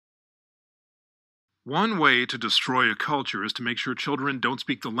One way to destroy a culture is to make sure children don't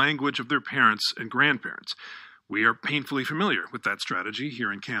speak the language of their parents and grandparents. We are painfully familiar with that strategy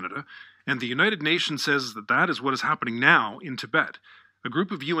here in Canada, and the United Nations says that that is what is happening now in Tibet. A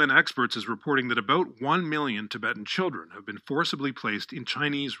group of UN experts is reporting that about 1 million Tibetan children have been forcibly placed in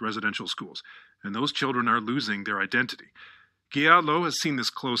Chinese residential schools, and those children are losing their identity. Gyal Lo has seen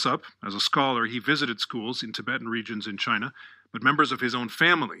this close up. As a scholar, he visited schools in Tibetan regions in China, but members of his own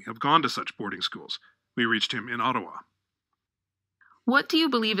family have gone to such boarding schools. We reached him in Ottawa. What do you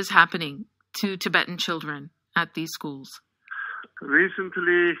believe is happening to Tibetan children at these schools?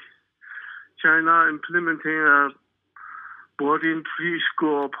 Recently, China implementing a boarding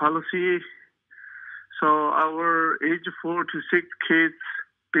preschool policy. So our age 4 to 6 kids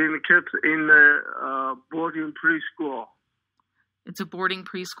being kept in the boarding preschool. It's a boarding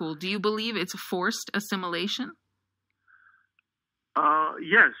preschool. Do you believe it's a forced assimilation?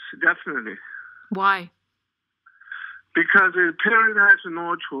 Yes, definitely. Why? Because the parent has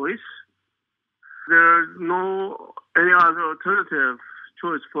no choice. There's no any other alternative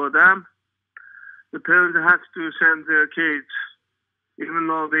choice for them. The parent has to send their kids, even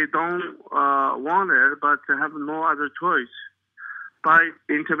though they don't want it, but they have no other choice. By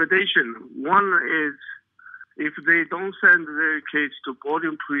intimidation, one is if they don't send their kids to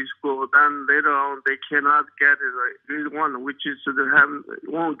boarding preschool, then later on they cannot get grade 1, which is they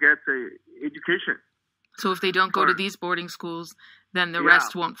won't get the education. So if they don't go to these boarding schools, then the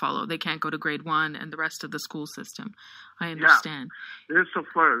rest won't follow. They can't go to grade 1 and the rest of the school system. I understand. Yeah. This is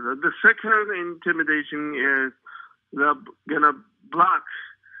first. The second intimidation is they're going to block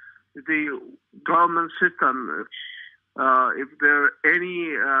the government system. If there are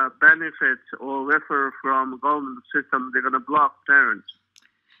any benefits or refer from government system, they're going to block parents.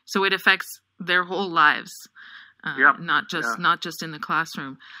 So it affects their whole lives, not just in the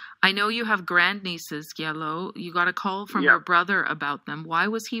classroom. I know you have grandnieces, Gyal Lo. You got a call from your brother about them. Why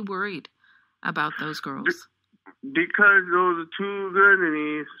was he worried about those girls? Because those two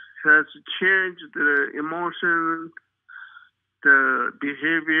grandnieces has changed the emotion, the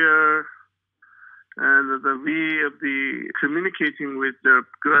behavior, and the way of the communicating with their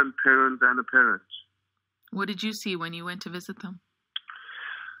grandparents and the parents. What did you see when you went to visit them?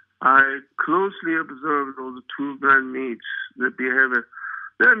 I closely observed those two grandnieces, the behavior.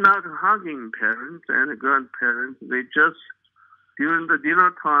 They're not hugging parents and grandparents. They just, during the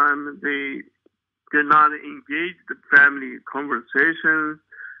dinner time, they did not engage the family conversation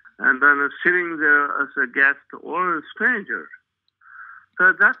and then sitting there as a guest or a stranger.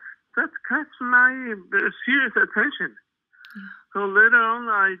 So that catch my serious attention. So later on,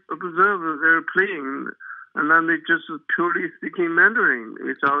 I observed they're playing, and then they just purely speaking Mandarin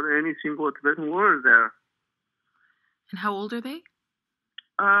without any single Tibetan word there. And how old are they?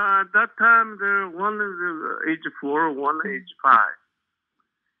 At that time, one is age 4, one age 5.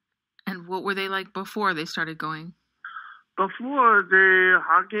 And what were they like before they started going? Before, they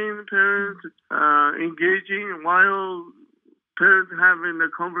hugging parents, engaging while parents having the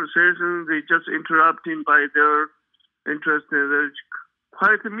conversation, they just interrupting by their interest. They're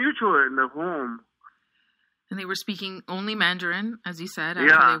quite mutual in the home. And they were speaking only Mandarin, as you said,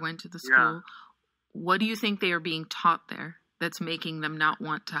 after they went to the school. What do you think they are being taught there that's making them not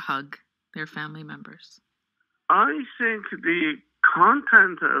want to hug their family members? I think the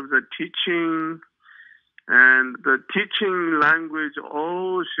content of the teaching and the teaching language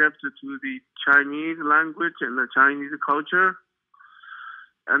all shifted to the Chinese language and the Chinese culture.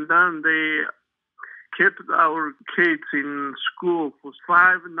 And then they kept our kids in school for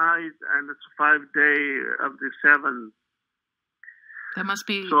 5 nights and 5 days of the 7. That must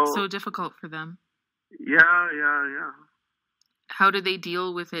be so difficult for them. Yeah. How do they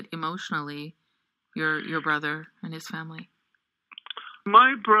deal with it emotionally, your brother and his family?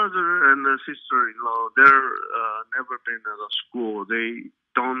 My brother and sister-in-law, they're never been at a school. They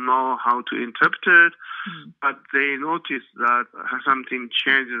don't know how to interpret it, but they notice that something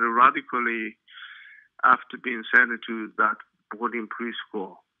changed radically after being sent to that boarding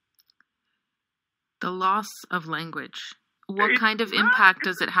preschool. The loss of language. What kind of impact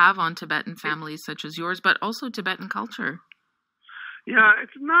does it have on Tibetan families such as yours, but also Tibetan culture? Yeah,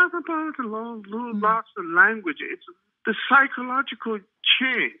 it's not about the loss of language. It's the psychological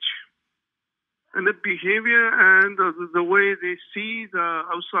change and the behavior and the way they see the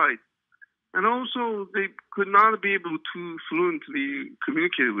outside. And also, they could not be able to fluently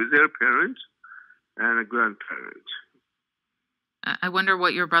communicate with their parents and grandparents. I wonder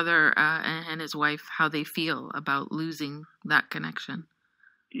what your brother and his wife, how they feel about losing that connection.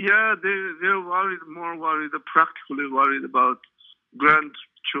 Yeah, they're worried, more worried, practically worried about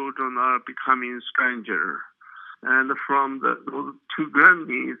grandchildren are becoming strangers. And from those two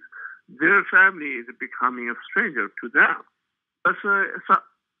grandniece, their family is becoming a stranger to them. As an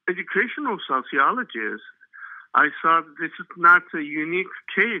educational sociologist, I thought this is not a unique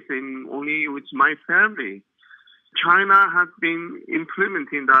case only with my family. China has been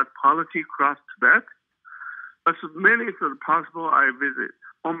implementing that policy across Tibet. As many as possible, I visit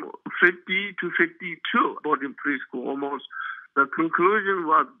 50 to 52 boarding preschool almost. The conclusion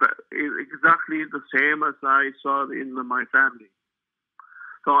was exactly the same as I saw in my family.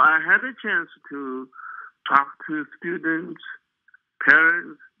 So I had a chance to talk to students,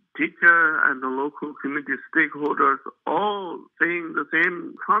 parents, teachers, and the local community stakeholders, all saying the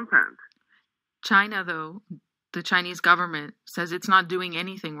same content. China, though, the Chinese government says it's not doing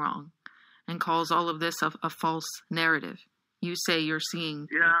anything wrong and calls all of this a false narrative. You say you're seeing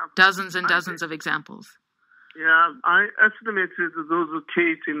dozens and dozens of examples. Yeah, I estimated those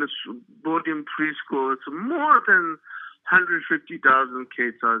kids in the boarding preschool, it's more than 150,000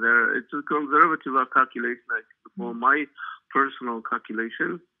 kids are there. It's a conservative calculation for my personal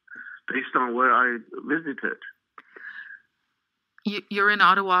calculation based on where I visited. You're in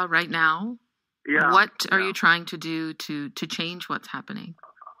Ottawa right now. Yeah. What are you trying to do to change what's happening?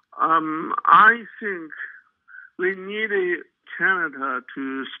 I think we need Canada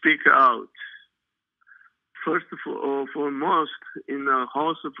to speak out. First of all, foremost, in the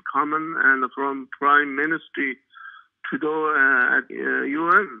House of Commons and from Prime Minister Trudeau at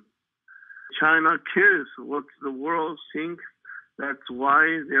UN. China cares what the world thinks. That's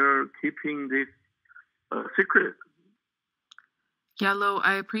why they're keeping this secret. Gyal Lo,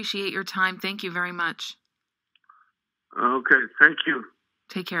 I appreciate your time. Thank you very much. Okay, thank you.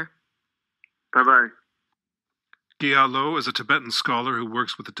 Take care. Bye-bye. Gyal Lo is a Tibetan scholar who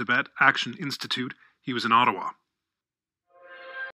works with the Tibet Action Institute. He was in Ottawa.